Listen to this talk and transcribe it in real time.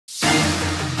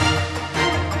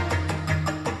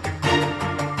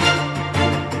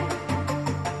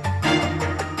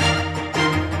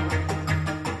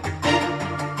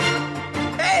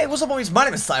What's up, homies? My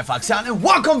name is Slyfoxhound and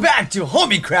welcome back to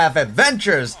HOMIECRAFT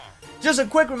Adventures. Just a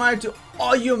quick reminder to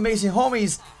all you amazing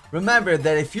homies, remember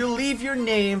that if you leave your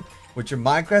name with your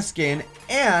Minecraft skin,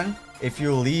 and if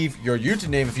you leave your YouTube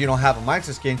name if you don't have a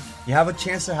Minecraft skin, you have a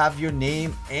chance to have your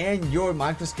name and your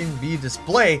Minecraft skin be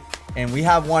displayed. And we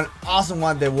have one awesome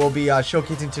one that we'll be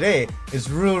showcasing today. It's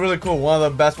really cool, one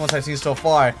of the best ones I've seen so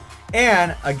far.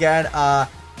 And again,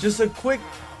 just a quick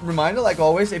reminder, like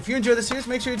always, if you enjoy the series,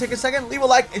 make sure you take a second, leave a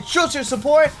like, it shows your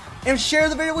support, and share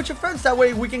the video with your friends. That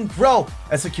way we can grow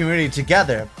as a community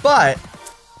together. But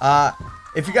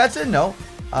if you guys didn't know,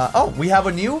 oh, we have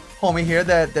a new homie here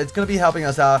that's gonna be helping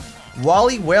us out.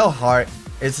 Wally Whaleheart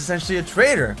is essentially a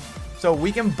trader, so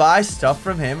we can buy stuff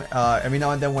from him every now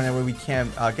and then whenever we can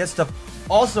get stuff.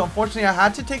 Also, unfortunately, I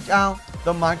had to take down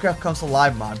the Minecraft Comes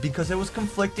Alive mod because it was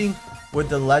conflicting with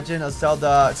the Legend of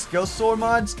Zelda skill sword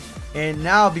mods. And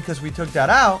now, because we took that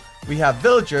out, we have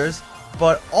villagers,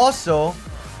 but also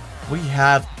we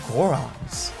have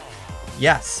Gorons.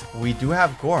 Yes, we do have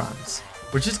Gorons,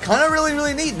 which is kind of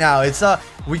really neat now. It's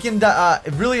we can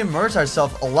really immerse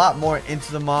ourselves a lot more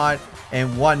into the mod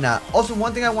and whatnot. Also,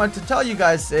 one thing I wanted to tell you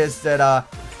guys is that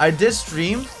I did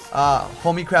stream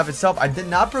HOMIECRAFT itself. I did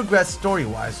not progress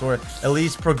story-wise, or at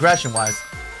least progression-wise.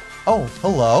 Oh,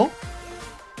 hello.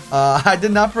 I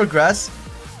did not progress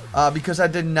because I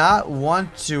did not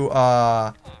want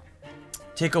to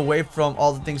take away from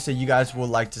all the things that you guys would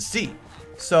like to see.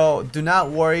 So do not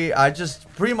worry. I just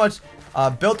pretty much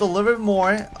built a little bit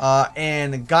more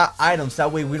and got items.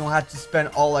 That way we don't have to spend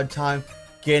all our time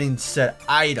getting set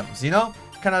items, you know,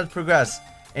 kind of progress.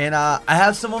 And I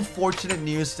have some unfortunate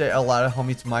news that a lot of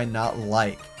homies might not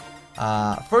like.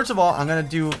 First of all, I'm gonna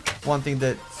do one thing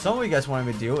that some of you guys wanted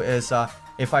me to do is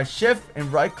if I shift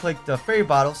and right click the fairy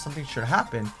bottle, something should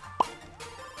happen.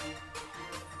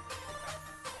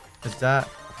 Is that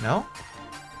no?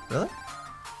 Really?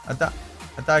 I thought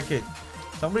I could.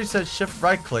 Somebody said shift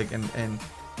right click and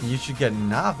you should get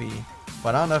Navi,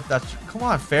 but I don't know if that's. Come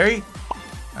on, fairy.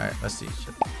 All right, let's see.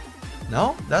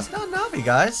 No, that's not Navi,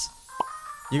 guys.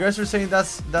 You guys were saying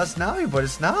that's Navi, but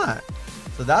it's not.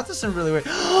 So that doesn't really work.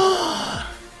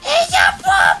 It's a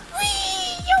puppy.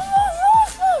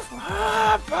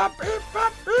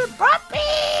 Puppy.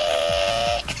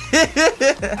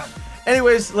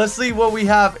 Anyways, let's see what we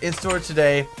have in store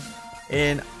today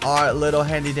in our little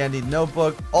handy dandy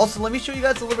notebook. Also, let me show you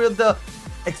guys a little bit of the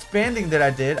expanding that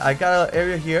I did. I got an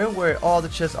area here where all the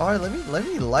chests are. Let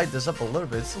me light this up a little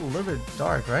bit. It's a little bit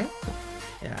dark, right?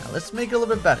 Yeah, let's make it a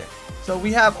little bit better. So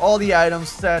we have all the items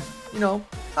set, you know,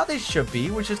 how they should be,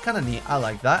 which is kind of neat. I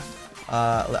like that.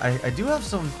 I do have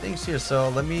some things here, so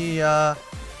let me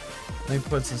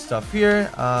put some stuff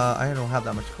here. I don't have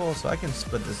that much coal, so I can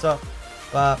split this up.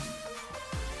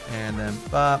 And then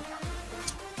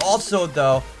also,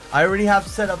 though, I already have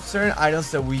set up certain items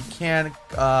that we can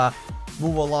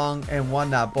move along and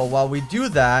whatnot. But while we do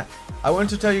that, I want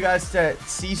to tell you guys that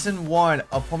season 1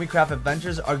 of HOMIECRAFT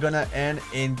Adventures are gonna end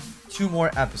in 2 more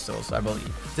episodes, I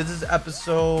believe. This is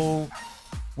episode,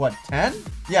 what, 10?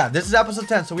 Yeah, this is episode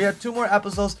 10. So we have 2 more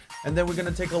episodes, and then we're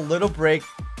gonna take a little break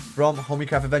from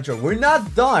HOMIECRAFT Adventure. We're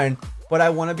not done, but I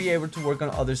want to be able to work on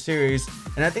other series,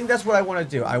 and I think that's what I want to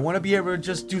do. I want to be able to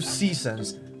just do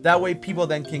seasons. That way people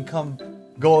then can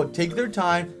go take their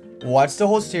time, watch the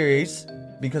whole series,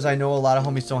 because I know a lot of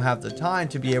homies don't have the time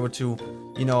to be able to,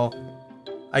 you know,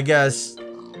 I guess,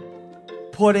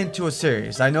 put into a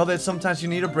series. I know that sometimes you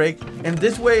need a break, and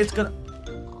this way it's gonna...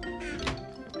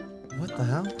 What the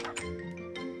hell?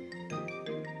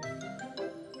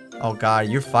 Oh god,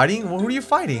 you're fighting? Well, who are you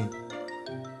fighting?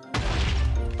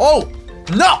 Oh!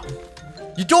 No!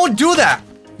 You don't do that!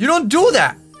 You don't do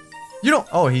that! You don't...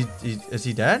 Oh, is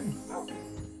he dead?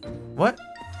 What?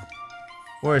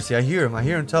 Where is he? I hear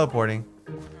him teleporting.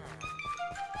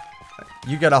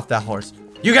 You get off that horse.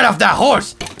 You get off that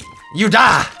horse! You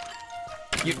die!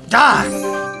 You die!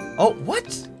 Oh,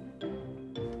 what?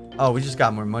 Oh, we just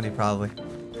got more money, probably.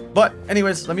 But,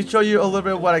 anyways, let me show you a little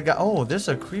bit of what I got. Oh, there's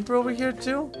a creeper over here,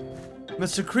 too?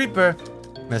 Mr. Creeper.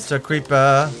 Mr.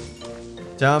 Creeper.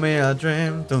 Tell me a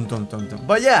dream. Dun, dun, dun, dun.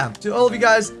 But yeah, to all of you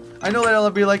guys, I know that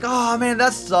I'll be like, oh man,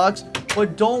 that sucks.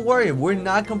 But don't worry, we're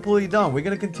not completely done. We're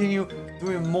going to continue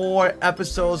doing more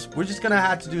episodes. We're just going to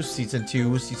have to do season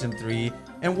 2, season 3,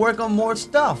 and work on more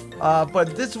stuff.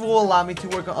 But this will allow me to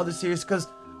work on other series because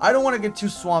I don't want to get too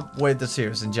swamped with the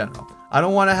series in general. I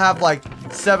don't want to have like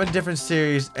 7 different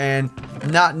series and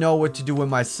not know what to do with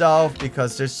myself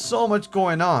because there's so much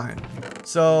going on.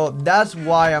 So that's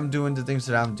why I'm doing the things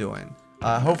that I'm doing.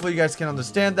 Hopefully you guys can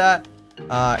understand that.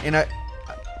 And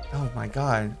oh my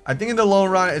god, I think in the long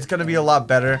run it's gonna be a lot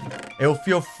better It'll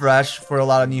feel fresh for a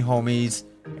lot of new homies.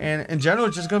 And in general,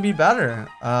 it's just going to be better.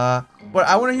 But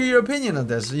I want to hear your opinion on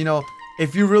this. You know,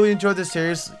 if you really enjoyed this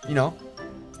series, you know,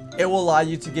 it will allow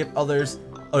you to give others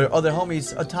or other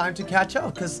homies a time to catch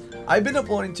up. Because I've been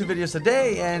uploading 2 videos a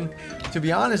day. And to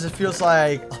be honest, it feels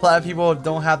like a lot of people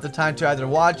don't have the time to either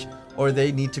watch or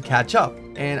they need to catch up.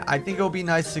 And I think it'll be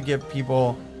nice to give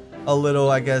people a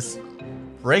little, I guess,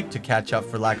 break to catch up,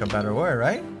 for lack of a better word,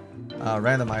 right?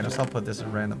 Random items. I'll put this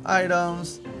in random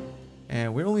items.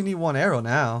 And we only need 1 arrow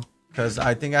now. Because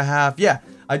I think I have... Yeah,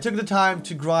 I took the time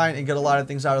to grind and get a lot of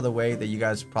things out of the way that you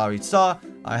guys probably saw.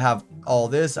 I have all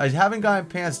this. I haven't gotten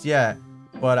pants yet.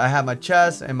 But I have my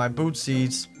chest and my boot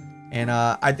seats. And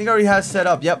I think I already have set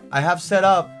up. Yep, I have set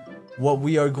up what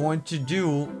we are going to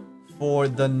do for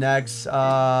the next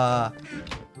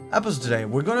episode today.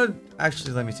 We're going to...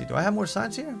 Actually, let me see. Do I have more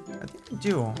signs here? I think I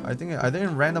do. I think... Are they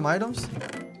in random items?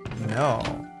 No.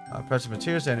 Precious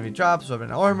materials, enemy drops,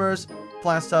 weapon armors,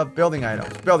 plant stuff, building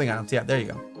items. Building items, yeah, there you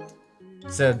go.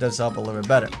 Set this up a little bit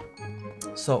better.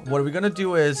 So what we're gonna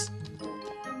do is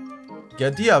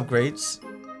get the upgrades.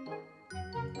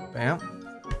 Bam.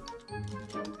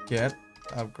 Get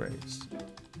upgrades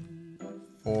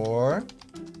for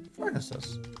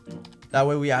furnaces. That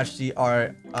way we actually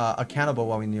are accountable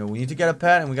what we need. We need to get a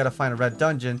pet and we gotta find a red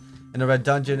dungeon. And the red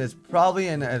dungeon is probably,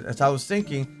 and as I was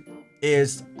thinking,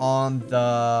 is on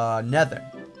the nether,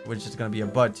 which is going to be a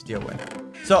bud to deal with.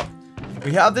 So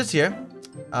we have this here.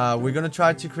 We're going to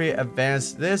try to create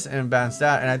advanced this and advanced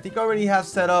that, and I think I already have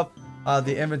set up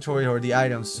the inventory or the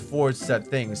items for said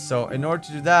things. So in order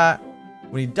to do that,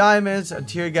 we need diamonds, a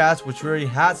tear gas, which we already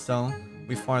had some.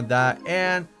 We farmed that,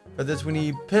 and for this we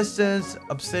need pistons,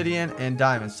 obsidian, and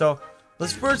diamonds. So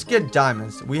let's first get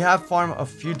diamonds. We have farmed a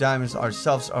few diamonds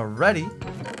ourselves already.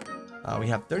 We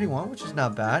have 31, which is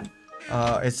not bad.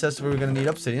 It says we're gonna need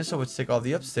obsidian, so let's take all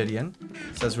the obsidian.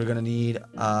 It says we're gonna need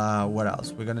what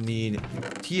else? We're gonna need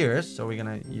tears, so we're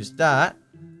gonna use that.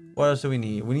 What else do we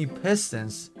need? We need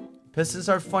pistons. Pistons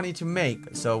are funny to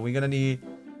make, so we're gonna need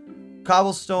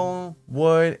cobblestone,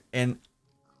 wood, and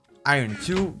iron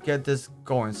to get this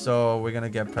going. So we're gonna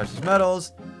get precious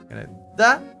metals, gonna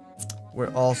that.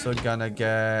 We're also gonna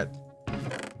get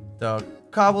the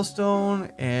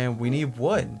cobblestone, and we need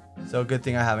wood. So good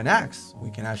thing I have an axe.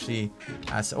 We can actually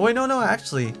ask. Oh wait, no,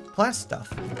 actually plant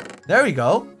stuff. There we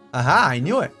go. Aha, I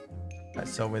knew it. Right,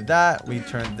 so with that, we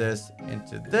turn this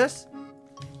into this.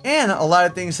 And a lot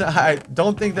of things, I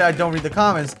don't think that I don't read the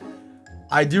comments.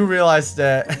 I do realize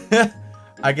that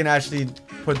I can actually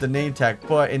put the name tag,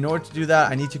 but in order to do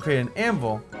that, I need to create an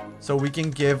anvil so we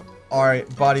can give our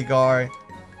bodyguard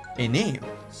a name.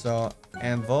 So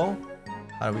anvil,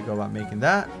 how do we go about making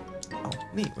that? Oh,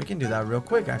 neat. We can do that real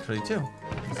quick, actually, too.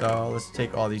 So let's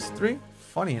take all these 3.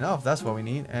 Funny enough, that's what we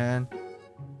need. And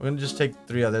we're going to just take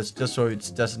 3 of this just so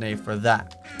it's designated for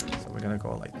that. So we're going to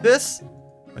go like this.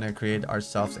 We're going to create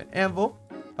ourselves an anvil.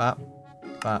 Bop,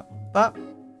 bop, bop.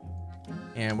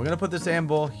 And we're going to put this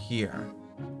anvil here.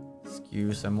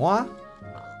 Excuse-moi.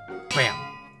 Bam.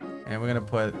 And we're going to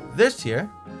put this here.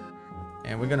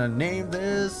 And we're going to name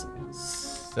this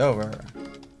silver.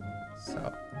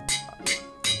 So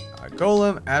our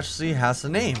golem actually has a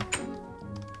name,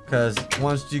 because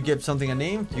once you give something a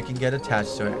name, you can get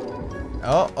attached to it.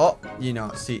 Oh, you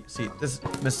know, see, this is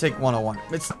mistake 101.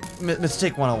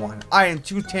 Mistake 101. I am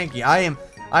too tanky.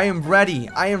 I am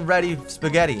ready,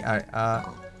 spaghetti. All right,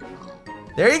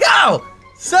 there you go,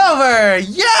 silver.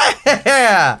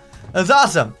 Yeah, that's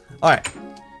awesome. All right,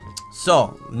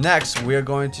 so next we're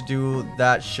going to do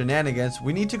that shenanigans.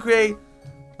 We need to create.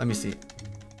 Let me see.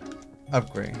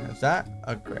 Upgrade. Is that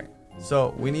upgrade?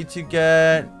 So we need to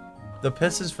get the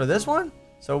pistons for this one.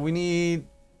 So we need,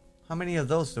 how many of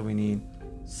those do we need?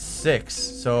 6.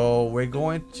 So we're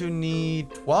going to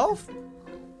need 12.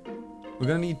 We're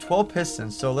gonna need 12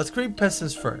 pistons. So let's create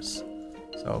pistons first.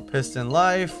 So piston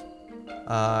life.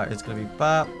 It's gonna be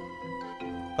bop,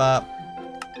 bop.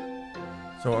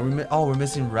 So are we? Oh, we're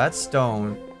missing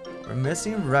redstone. We're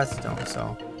missing redstone.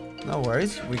 So no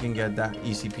worries. We can get that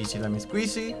easy peasy lemon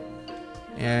squeezy.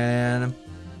 And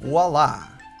voila.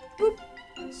 Boop.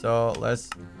 So let's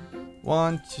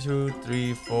 1 2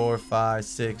 3 4 5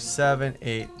 6 7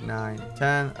 8 9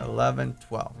 10 11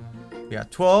 12. We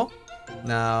got 12.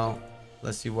 Now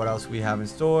let's see what else we have in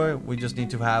store. We just need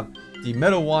to have the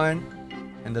middle one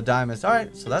and the diamonds. All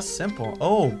right, so that's simple.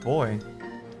 Oh boy.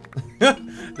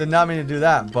 Did not mean to do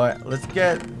that, but let's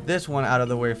get this one out of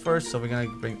the way first. So we're gonna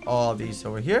bring all these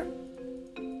over here.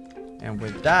 And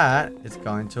with that, it's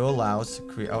going to allow us to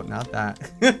create... Oh, not that.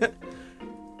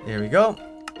 There we go.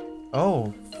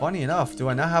 Oh, funny enough. Do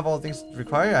I not have all the things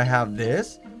required? I have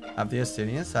this. I have the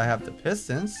obsidians. I have the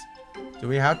pistons. Do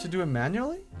we have to do it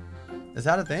manually? Is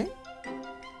that a thing?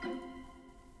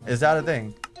 Is that a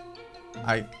thing?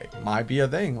 It might be a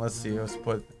thing. Let's see. Let's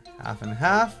put half and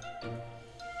half.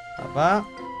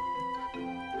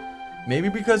 Maybe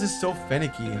because it's so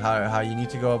finicky how you need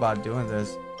to go about doing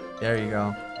this. There you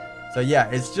go. So yeah,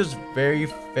 it's just very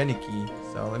finicky.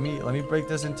 So let me break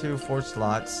this into 4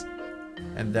 slots,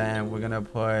 and then we're gonna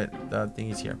put the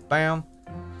thingies here. Bam.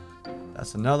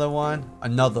 That's another one.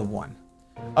 Another one.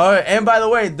 All right. And by the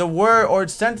way, the word or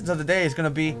sentence of the day is gonna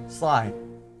be Sly.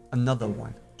 Another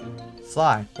one.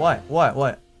 Sly.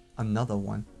 What? Another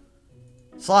one.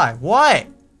 Sly. What?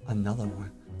 Another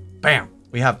one. Bam.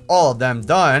 We have all of them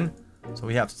done. So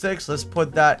we have 6. Let's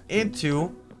put that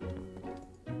into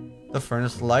the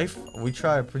furnace life. We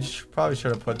probably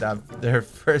should have put that there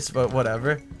first, but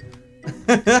whatever.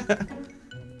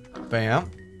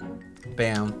 Bam.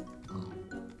 Bam.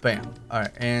 Bam.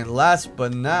 Alright, and last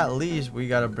but not least, we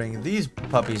gotta bring these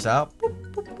puppies out.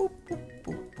 Boop, boop, boop, boop,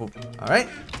 boop, boop. Alright.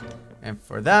 And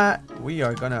for that, we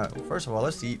are gonna, first of all,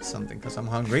 let's eat something because I'm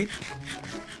hungry.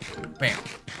 Bam.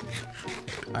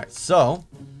 Alright, so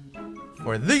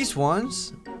for these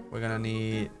ones, we're gonna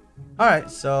need.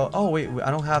 Alright, so oh wait, I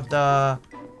don't have the.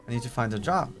 I need to find the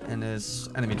drop, and it's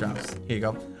enemy drops. Here you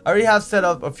go. I already have set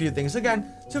up a few things again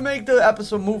to make the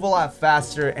episode move a lot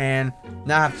faster and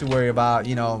not have to worry about,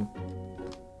 you know,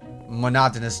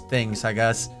 monotonous things, I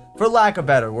guess, for lack of a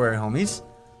better word, homies.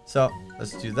 So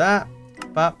let's do that.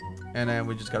 Pop. And then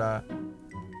we just gotta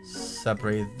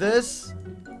separate this,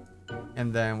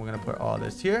 and then we're gonna put all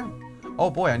this here. Oh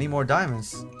boy, I need more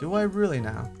diamonds. Do I really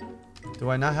now? Do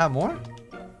I not have more?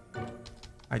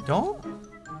 I don't?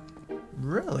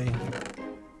 Really?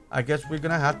 I guess we're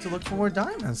gonna have to look for more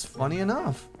diamonds. Funny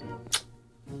enough.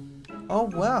 Oh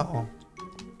well.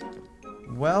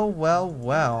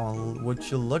 Well. Would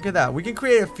you look at that? We can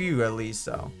create a few at least,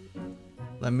 so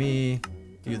let me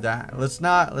do that. Let's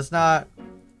not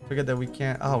forget that we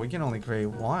can't. Oh, we can only create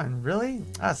 1. Really?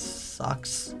 That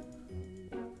sucks.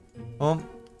 Well,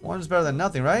 1 is better than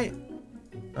nothing, right?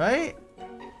 Right?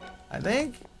 I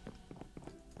think.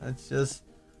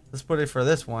 Let's put it for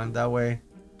this one that way,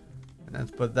 and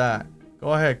let's put that.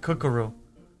 Go ahead, cookaroo,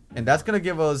 and that's gonna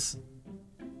give us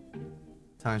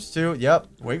 ×2. Yep,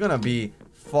 we're gonna be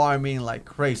farming like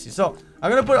crazy. So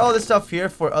I'm gonna put all this stuff here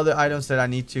for other items that I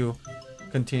need to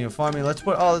continue farming. Let's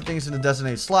put all the things in the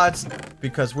designated slots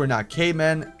because we're not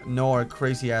cavemen nor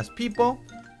crazy ass people.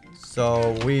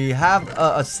 So we have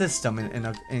a system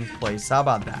in place. How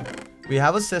about that? We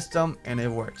have a system and it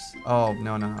works. Oh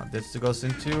no. This goes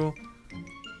into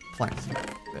plants.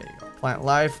 There you go. Plant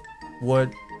life,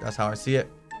 wood. That's how I see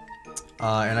it.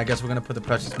 And I guess we're gonna put the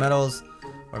precious metals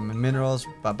or minerals.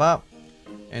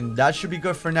 And that should be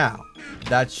good for now.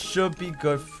 That should be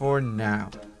good for now.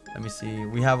 Let me see.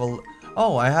 We have a.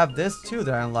 Oh, I have this too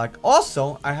that I unlocked.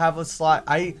 Also, I have a slot.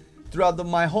 Throughout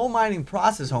my whole mining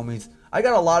process, homies, I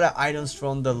got a lot of items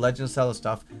from the Legend of Zelda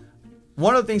stuff.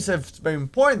 One of the things that's very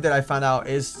important that I found out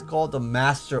is called the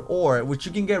Master Ore, which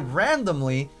you can get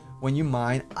randomly when you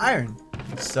mine iron.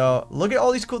 So look at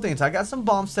all these cool things. I got some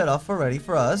bombs set up already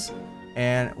for us,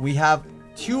 and we have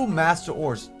 2 Master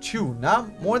Ores. 2,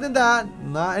 not more than that,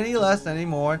 not any less, any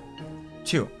more.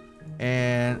 2,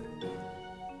 and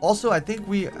also I think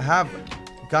we have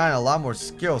gotten a lot more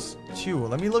skills too.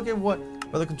 Let me look at what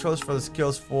are the controls for the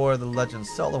skills for the Legend of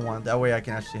Zelda one. That way I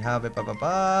can actually have it.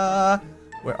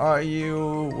 Where are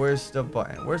you? Where's the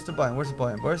button? Where's the button? Where's the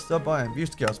button? Where's the button? View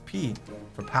skills. P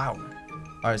for power.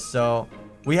 Alright, so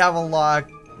we have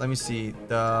unlocked. Let me see.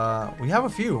 We have a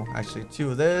few actually.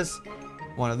 2 of this,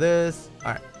 1 of this.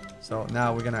 Alright. So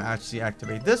now we're gonna actually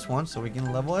activate this one so we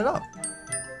can level it up.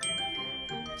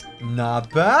 Not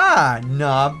bad.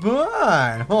 Not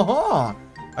bad.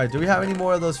 Alright, do we have any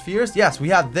more of those spheres? Yes, we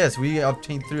have this. We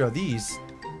obtained 3 of these.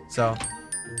 So,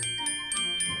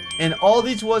 and all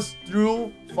these was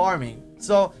through farming.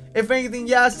 So, if anything,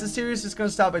 yes, the series is going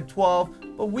to stop at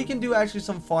 12. But we can do actually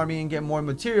some farming and get more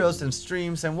materials and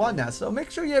streams and whatnot. So,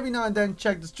 make sure you every now and then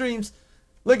check the streams.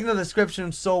 Link in the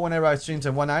description. So, whenever I stream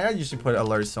and whatnot, I usually put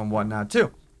alerts and whatnot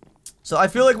too. So, I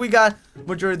feel like we got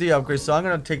majority of the upgrades. So, I'm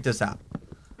going to take this out.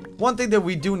 One thing that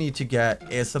we do need to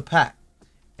get is a pet.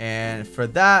 And for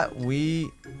that, we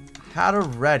had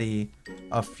already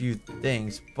a few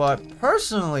things. But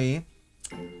personally,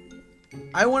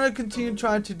 I want to continue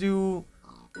trying to do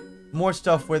more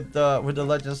stuff with the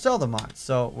Legend of Zelda mod.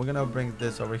 So we're gonna bring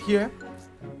this over here.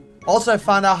 Also, I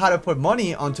found out how to put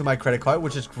money onto my credit card,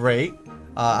 which is great.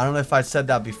 I don't know if I said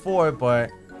that before,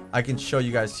 but I can show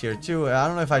you guys here too. I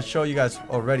don't know if I showed you guys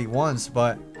already once,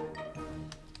 but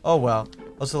oh well.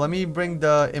 Also, let me bring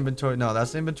the inventory. No,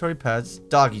 that's inventory pets.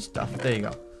 Doggy stuff. There you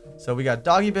go. So we got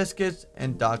doggy biscuits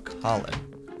and dog collar.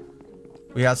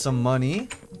 We have some money,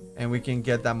 and we can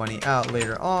get that money out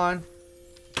later on.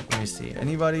 Let me see.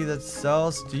 Anybody that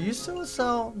sells? Do you still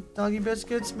sell doggy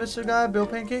biscuits, Mr. Guy? Bill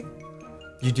Pancake?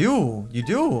 You do. You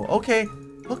do. Okay.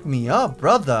 Hook me up,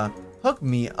 brother. Hook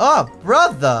me up,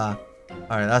 brother.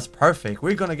 All right, that's perfect.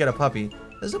 We're gonna get a puppy.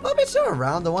 Is the puppy still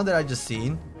around? The one that I just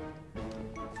seen?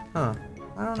 Huh.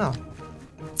 I don't know.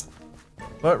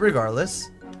 But regardless,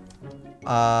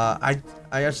 I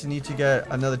actually need to get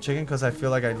another chicken because I feel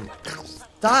like I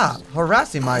stop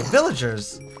harassing my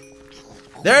villagers.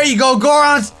 There you go,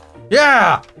 Gorons.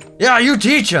 Yeah, yeah. You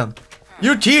teach them.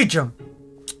 You teach them.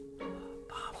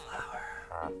 Bomb flower.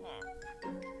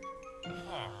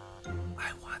 I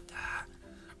want that.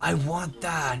 I want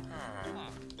that.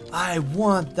 I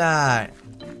want that.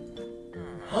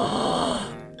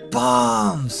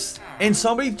 Bombs. And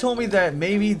somebody told me that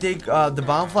maybe they the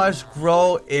bonfires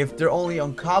grow if they're only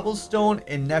on cobblestone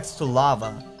and next to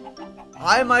lava.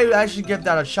 I might actually give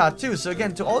that a shot too. So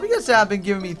again, to all of you guys that have been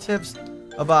giving me tips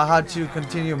about how to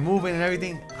continue moving and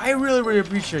everything, I really, really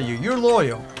appreciate you. You're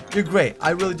loyal. You're great.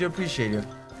 I really do appreciate you.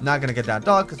 I'm not gonna get that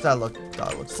dog because that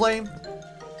looks lame.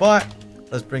 But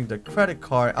let's bring the credit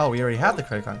card. Oh, we already have the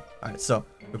credit card. All right, so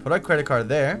we put our credit card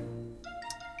there.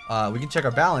 We can check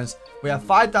our balance. We have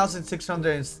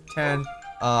 5,610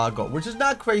 gold, which is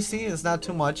not crazy. It's not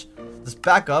too much. Let's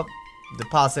back up,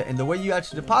 deposit, and the way you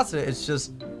actually deposit it, it's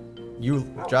just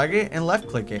you drag it and left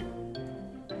click it,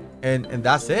 and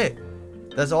that's it.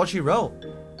 That's all she wrote.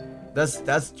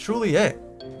 That's truly it,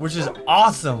 which is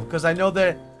awesome because I know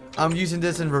that I'm using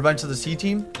this in Revenge of the Sea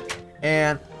Team.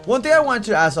 And one thing I wanted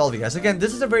to ask all of you guys, again,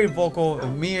 this is a very vocal,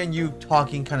 me and you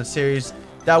talking kind of series.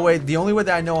 That way, the only way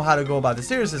that I know how to go about the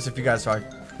series is if you guys are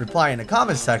replying in the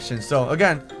comments section. So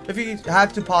again, if you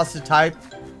have to pause to type,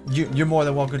 you're more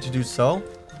than welcome to do so.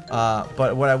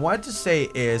 But what I wanted to say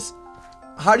is,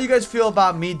 how do you guys feel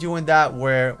about me doing that,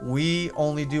 where we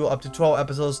only do up to 12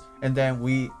 episodes and then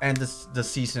we end the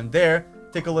season there,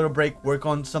 take a little break, work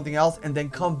on something else, and then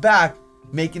come back,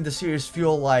 making the series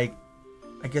feel like,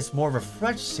 I guess, more of a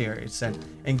fresh series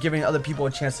and giving other people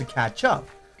a chance to catch up.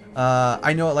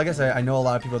 I know, like I said, I know a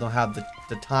lot of people don't have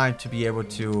the time to be able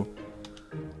to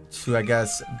I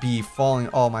guess be following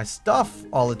all my stuff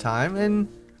all the time, and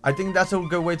I think that's a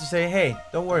good way to say, hey,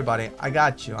 don't worry about it, I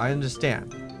got you, I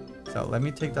understand. So let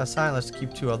me take that sign. Let's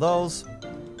keep 2 of those.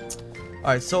 All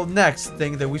right, so next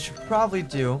thing that we should probably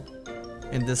do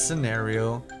in this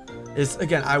scenario is,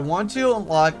 again, I want to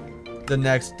unlock the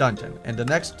next dungeon, and the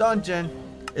next dungeon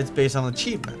is based on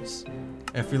achievements.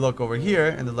 If we look over here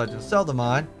in the Legend of Zelda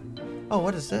mod, oh,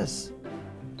 what is this?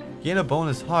 Gain a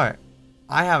bonus heart.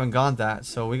 I haven't gone that,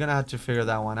 so we're gonna have to figure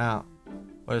that one out.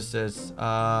 What is this?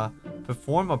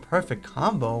 Perform a perfect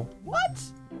combo. What?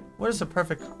 What is a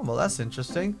perfect combo? That's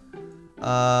interesting.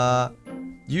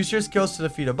 Use your skills to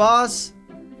defeat a boss.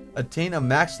 Attain a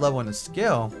max level in a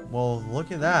skill. Well,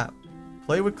 look at that.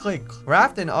 Play with clay.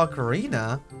 Craft an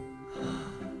ocarina.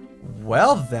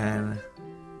 Well then.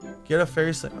 Get a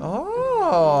fairy slate.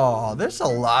 Oh, there's a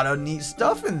lot of neat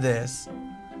stuff in this.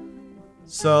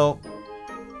 So,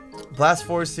 blast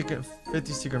 50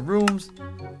 secret rooms.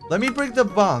 Let me bring the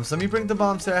bombs. Let me bring the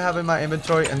bombs that I have in my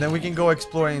inventory, and then we can go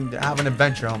exploring and have an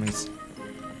adventure, homies.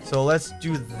 So let's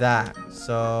do that.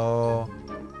 So,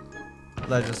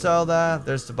 Legend of Zelda.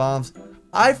 There's the bombs.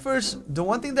 The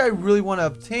one thing that I really want to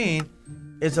obtain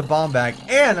is a bomb bag.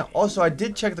 And also, I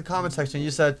did check the comment section.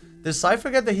 You said, did Sly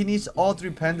forget that he needs all 3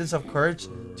 pendants of courage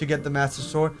to get the Master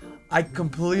Sword? I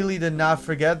completely did not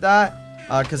forget that,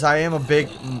 because I am a big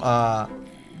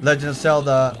Legend of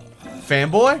Zelda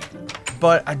fanboy.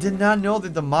 But I did not know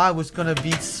that the mod was gonna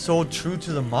be so true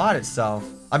to the mod itself.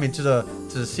 I mean, to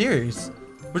the series,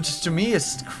 which to me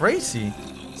is crazy.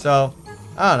 So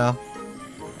I don't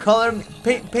know.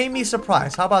 Paint me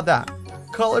surprised. How about that?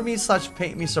 Color me /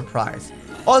 paint me surprise.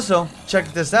 Also, check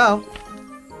this out.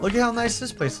 Look at how nice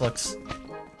this place looks.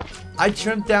 I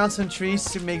trimmed down some trees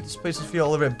to make this place feel a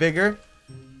little bit bigger,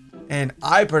 and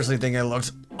I personally think it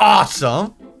looks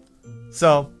awesome.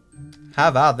 So, how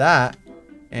about that?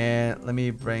 And let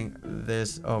me bring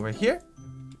this over here.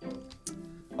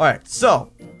 All right,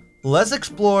 so let's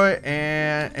explore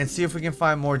and see if we can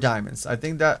find more diamonds. I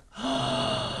think that.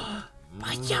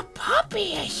 But your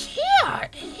puppy is here.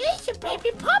 He's a baby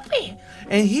puppy,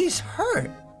 and he's hurt.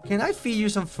 Can I feed you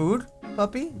some food,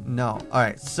 puppy? No. All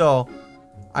right, so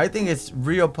I think it's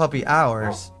real puppy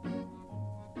hours.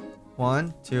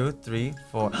 1, 2, 3,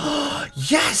 4.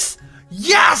 Yes!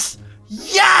 Yes!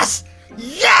 Yes!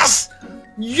 Yes!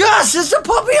 Yes! It's the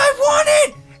puppy I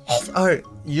wanted! All right,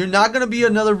 you're not gonna be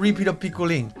another repeat of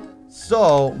Picolín.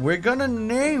 So we're gonna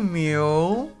name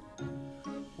you.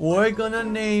 What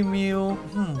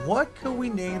could we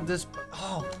name this?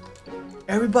 Oh,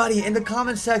 everybody in the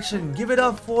comment section, give it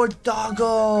up for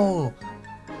Doggo.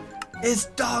 It's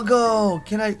Doggo.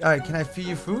 Can I feed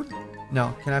you food?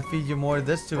 No. Can I feed you more of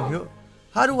this to heal?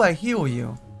 How do I heal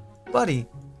you? Buddy,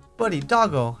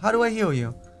 Doggo, how do I heal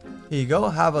you? Here you go,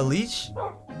 have a leash.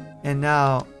 And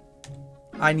now,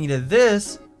 I needed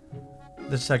this.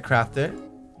 This I crafted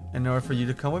in order for you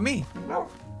to come with me.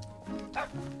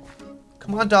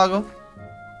 Come on, Doggo.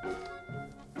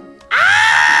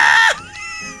 Ah!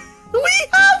 We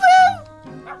have him!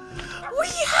 We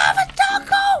have a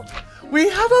Doggo! We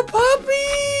have a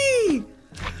puppy!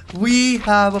 We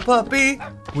have a puppy!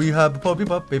 We have a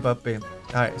puppy.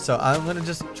 Alright, so I'm gonna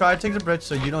just try to take the bridge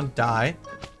so you don't die.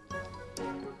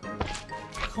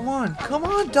 Come on,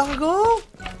 Doggo!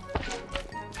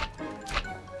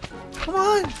 Come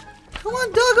on,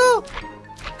 Doggo!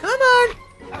 Come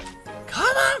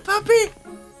on, puppy!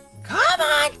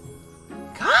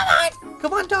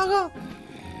 Come on, Doggo!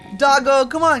 Doggo,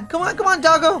 come on,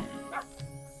 Doggo!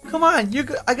 Come on,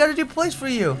 I got a new place for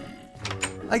you.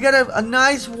 I got a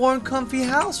nice, warm, comfy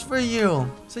house for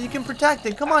you, so you can protect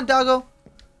it. Come on, Doggo.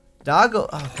 Doggo,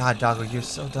 oh God, Doggo, you're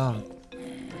so dumb.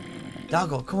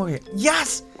 Doggo, come over here.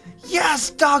 Yes,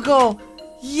 Doggo,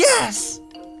 yes.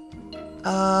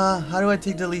 How do I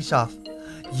take the leash off?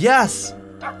 Yes,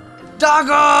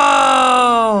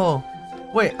 Doggo.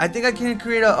 Wait, I think I can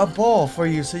create a bowl for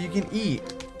you so you can eat.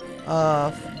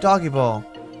 Doggy bowl.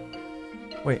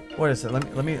 Wait, what is it? Let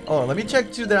me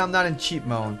check too that I'm not in cheat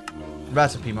mode,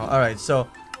 recipe mode. All right, so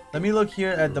let me look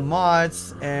here at the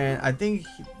mods, and I think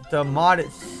the mod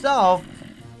itself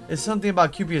is something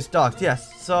about Cupious dogs.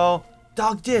 Yes, so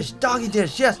doggy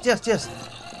dish. Yes.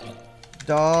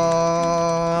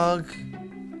 Dog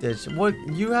dish. What?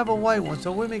 You have a white one,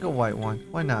 so we'll make a white one.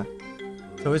 Why not?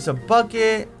 So it's a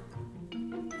bucket.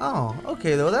 Oh,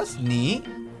 okay though. That's neat.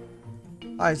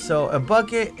 All right, so a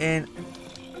bucket, and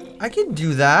I can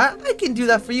do that. I can do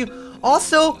that for you.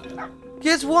 Also,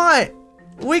 guess what?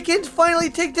 We can finally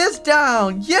take this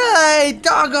down. Yay,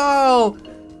 Doggo!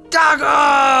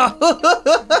 Doggo!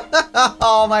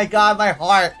 Oh my God, my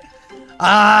heart.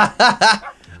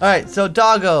 Ah! All right, so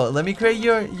Doggo, let me create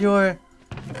your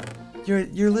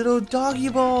little doggy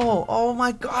bowl. Oh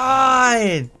my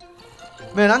God,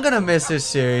 man, I'm gonna miss this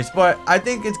series, but I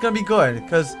think it's gonna be good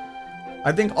because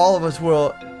I think all of us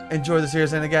will enjoy the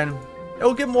series, and again, it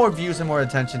will get more views and more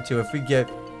attention too if we get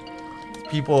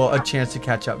people a chance to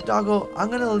catch up. Doggo, I'm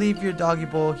gonna leave your doggy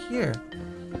bowl here.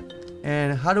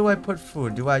 And how do I put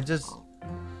food? Do I just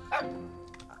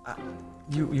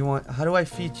you want, how do I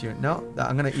feed you? No,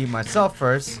 I'm gonna eat myself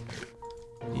first.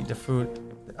 Eat the food.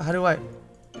 How do I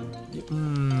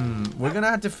we're gonna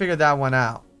have to figure that one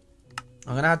out.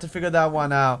 I'm gonna have to figure that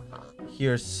one out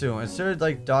here soon. Is there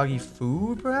like doggy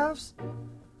food perhaps?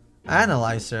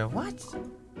 Analyzer. What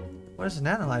is an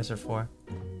analyzer for?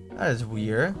 That is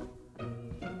weird.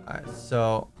 Alright,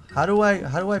 so how do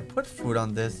I put food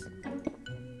on this?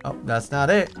 Oh, that's not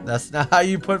it. That's not how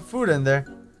you put food in there.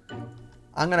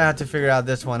 I'm gonna have to figure out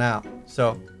this one out.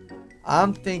 So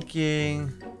I'm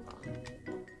thinking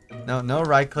no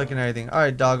right clicking or anything.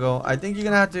 Alright, Doggo, I think you're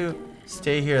gonna have to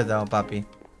stay here though, puppy.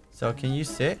 So can you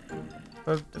sit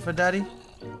for daddy?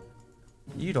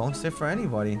 You don't sit for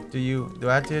anybody. Do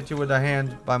I have to hit you with a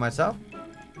hand by myself?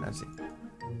 Let's see.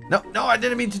 No, I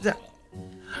didn't mean to.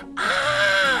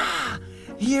 Ah!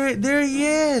 There he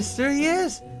is. There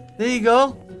you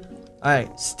go.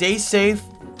 Alright, stay safe.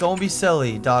 Don't be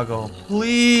silly, Doggo.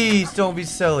 Please don't be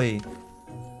silly.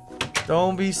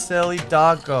 Don't be silly,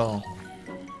 Doggo.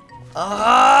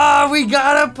 Ah, we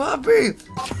got a puppy.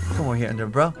 Come on here, under,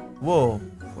 bro. Whoa,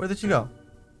 where did you go?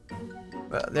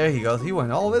 Well, there he goes. He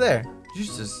went all over there.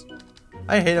 Jesus,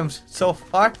 I hate him so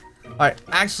far. All right,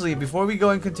 actually, before we go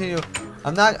and continue,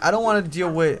 I don't want to deal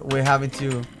with having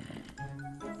to.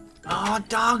 Oh,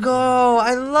 Doggo,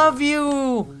 I love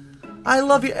you.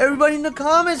 Everybody in the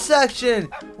comment section.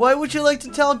 Why would you like to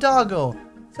tell Doggo?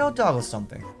 Tell Doggo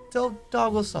something.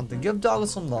 Give Doggo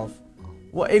some love.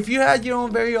 Well, if you had your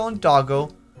very own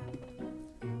Doggo,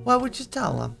 what would you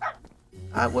tell him?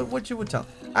 What you would tell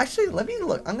him? Actually, let me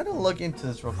look. I'm gonna look into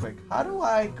this real quick. How do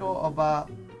I go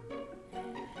about?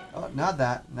 Oh, not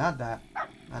that.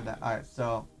 All right,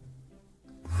 so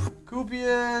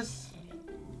Cupious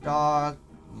dog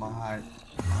Minecraft.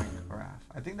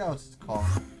 I think that was called.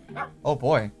 Oh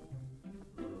boy.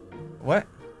 What?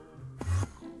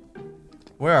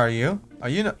 Where are you? Are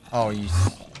you no? Oh, you.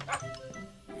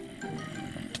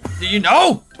 Do you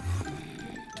know?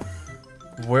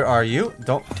 Where are you?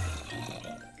 Don't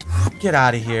get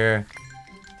out of here.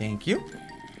 Thank you.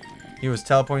 He was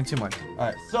teleporting too much.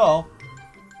 Alright, so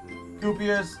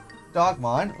Coopier's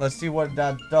Dogmon. Let's see what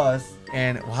that does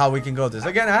and how we can go this.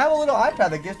 Again, I have a little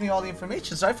iPad that gives me all the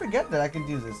information, so I forget that I can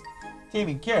do this.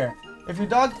 Taming care. If your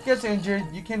dog gets injured,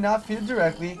 you cannot feed it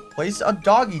directly. Place a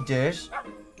doggy dish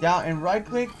down and right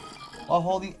click while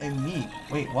holding a meat.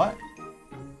 Wait, what?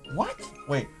 What?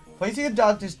 Wait. Placing a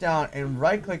dog dish down and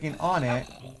right clicking on it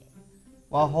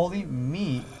while holding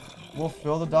meat will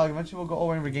fill the dog. Eventually will go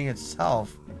over and regain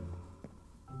itself.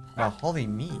 While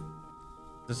holding meat.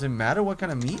 Does it matter what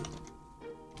kind of meat?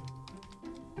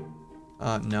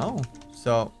 No.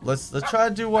 So let's try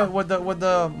to do what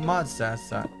the mod says.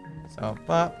 So,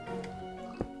 but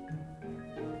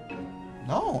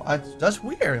no, that's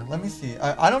weird. Let me see.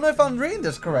 I don't know if I'm reading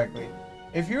this correctly.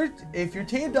 If your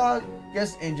tame dog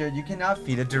gets injured, you cannot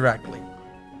feed it directly.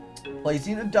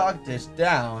 Placing a dog dish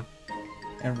down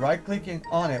and right clicking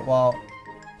on it while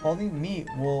holding meat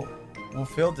will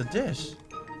fill the dish.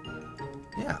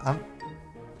 Yeah,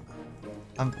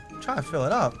 I'm trying to fill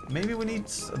it up. Maybe we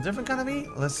need a different kind of meat.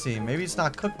 Let's see. Maybe it's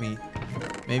not cooked meat.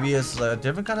 Maybe it's a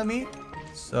different kind of meat.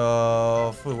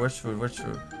 So food. Where's food? Where's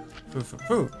food?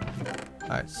 Food. All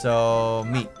right. So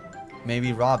meat.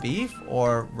 Maybe raw beef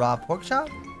or raw pork chop.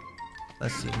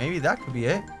 Let's see. Maybe that could be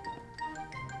it.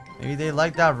 Maybe they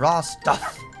like that raw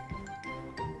stuff.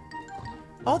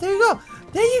 Oh, there you go.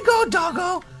 There you go,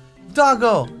 doggo.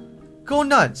 Doggo. Go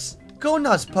nuts. Go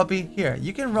nuts, puppy. Here,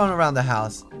 you can run around the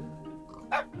house.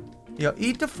 Yo,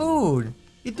 eat the food.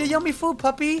 Eat the yummy food,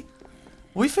 puppy.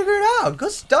 We figured it out.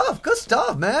 Good stuff. Good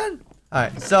stuff, man.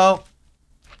 Alright, so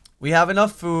we have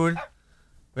enough food.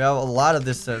 We have a lot of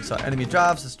this. So enemy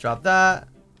drops. Let's drop that.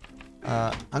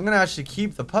 I'm going to actually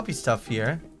keep the puppy stuff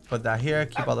here. Put that here.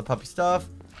 Keep all the puppy stuff.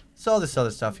 So this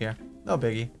other stuff here. No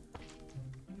biggie.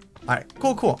 Alright,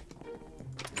 cool.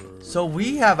 So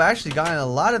we have actually gotten a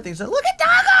lot of things. Look at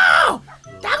Doggo!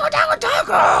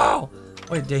 Doggo!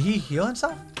 Wait, did he heal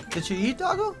himself? Did you eat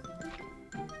Doggo?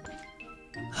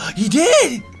 He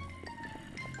did!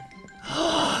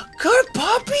 Good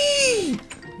puppy!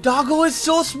 Doggo is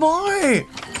so smart!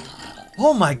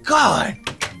 Oh my god!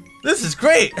 This is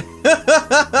great!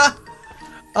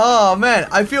 Oh man,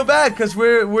 I feel bad because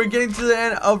we're getting to the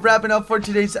end of wrapping up for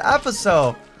today's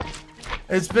episode.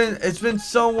 It's been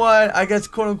somewhat, I guess,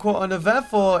 quote unquote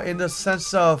uneventful in the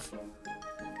sense of,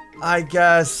 I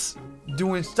guess,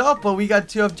 doing stuff, but we got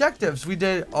 2 objectives. We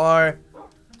did our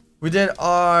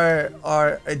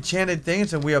enchanted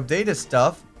things and we updated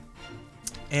stuff,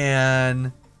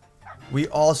 and we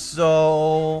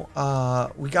also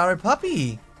we got our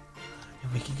puppy,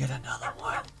 and we can get another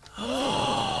one.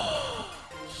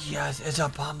 Yes, it's a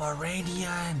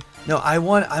Pomeranian. No, I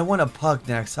want a pug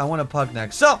next.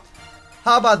 So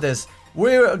how about this?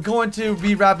 We're going to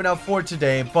be wrapping up for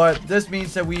today, but this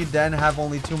means that we then have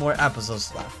only 2 more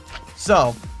episodes left.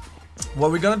 So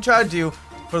what we're gonna try to do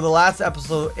for the last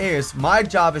episode is, my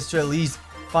job is to at least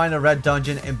find a red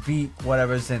dungeon and beat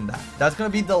whatever's in that. That's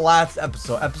gonna be the last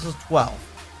episode, episode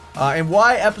 12. And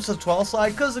why episode 12,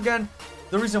 Sly? Because again,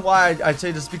 the reason why I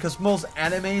say this is because most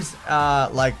animes,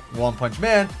 like One Punch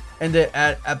Man, ended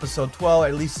at episode 12,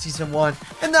 at least season 1,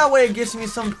 and that way it gives me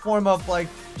some form of like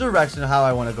direction of how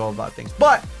I want to go about things.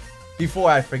 But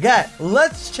before I forget,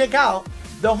 let's check out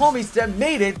the homies that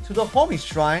made it to the homie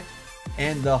shrine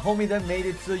and the homie that made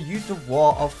it to the YouTube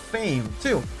wall of fame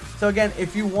too. So again,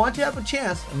 if you want to have a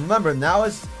chance, remember, now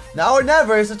or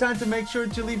never is the time to make sure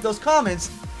to leave those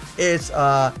comments. It's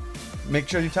make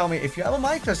sure you tell me if you have a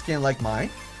Minecraft skin like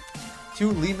mine, to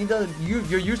leave me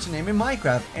your username in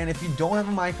Minecraft. And if you don't have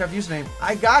a Minecraft username,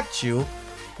 I got you.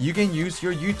 You can use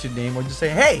your YouTube name, or just say,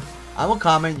 hey, I'm a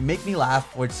comment, you make me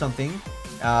laugh or something.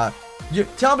 You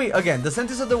tell me, again, the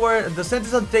sentence of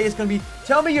the day is gonna be,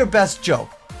 tell me your best joke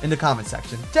in the comment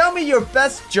section. Tell me your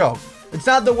best joke. It's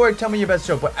not the word tell me your best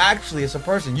joke, but actually as a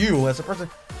person,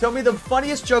 tell me the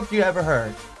funniest joke you ever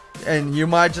heard. And you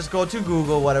might just go to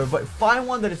Google, whatever, but find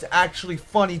one that is actually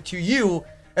funny to you,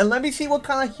 and let me see what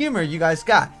kind of humor you guys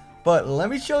got. But let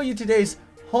me show you today's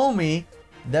homie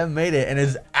that made it, and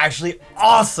it's actually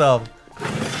awesome.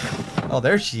 Oh,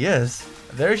 there she is.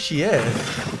 There she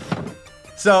is.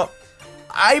 So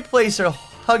I place her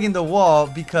hugging the wall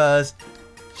because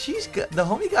the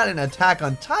homie got an Attack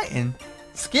on Titan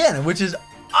skin, which is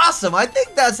awesome. I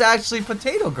think that's actually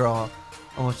Potato Girl,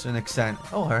 almost to an extent.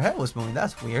 Oh, her head was moving.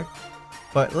 That's weird.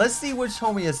 But let's see which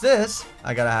homie is this.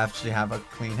 I gotta actually have a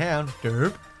clean hand.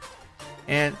 Derp.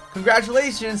 And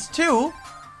congratulations to...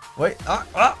 Wait.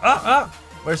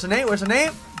 Where's the name? Where's the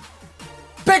name?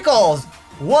 Pickles!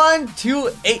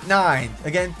 1289.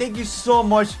 Again, thank you so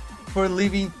much for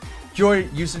leaving your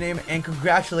username and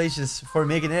congratulations for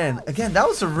making it in. Again, that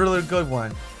was a really good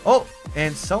one. Oh,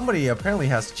 and somebody apparently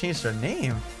has changed their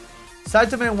name.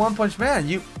 Saitoman One Punch Man,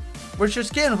 where's your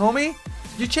skin, homie?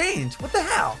 You changed. What the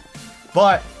hell?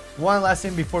 But one last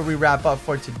thing before we wrap up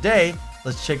for today,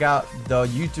 let's check out the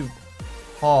YouTube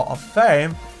Hall of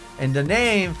Fame. And the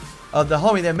name of the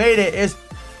homie that made it is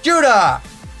Judah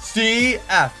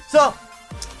CF. So,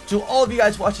 to all of you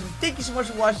guys watching, thank you so much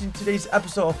for watching today's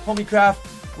episode of HOMIECRAFT.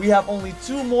 We have only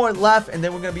 2 more left, and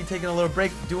then we're going to be taking a little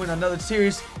break, doing another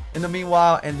series in the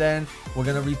meanwhile, and then we're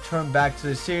going to return back to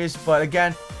the series. But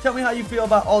again, tell me how you feel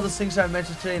about all the things that I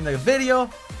mentioned today in the video.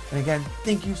 And again,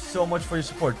 thank you so much for your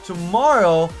support.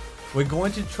 Tomorrow, we're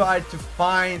going to try to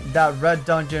find that red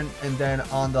dungeon, and then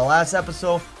on the last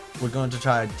episode, we're going to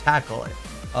try to tackle it.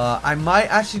 I might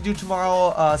actually do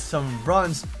tomorrow some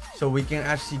runs so we can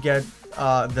actually get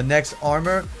the next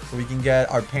armor, so we can get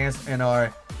our pants and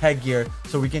our headgear,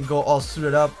 so we can go all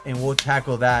suited up and we'll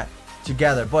tackle that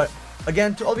together. But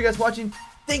again, to all of you guys watching,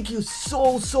 thank you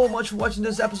so much for watching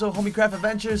this episode of HOMIECRAFT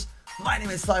Adventures. My name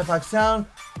is Slyfoxhound,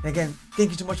 and again, thank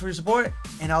you so much for your support,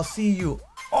 and I'll see you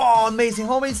all amazing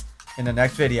homies in the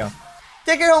next video.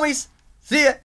 Take care, homies. See ya.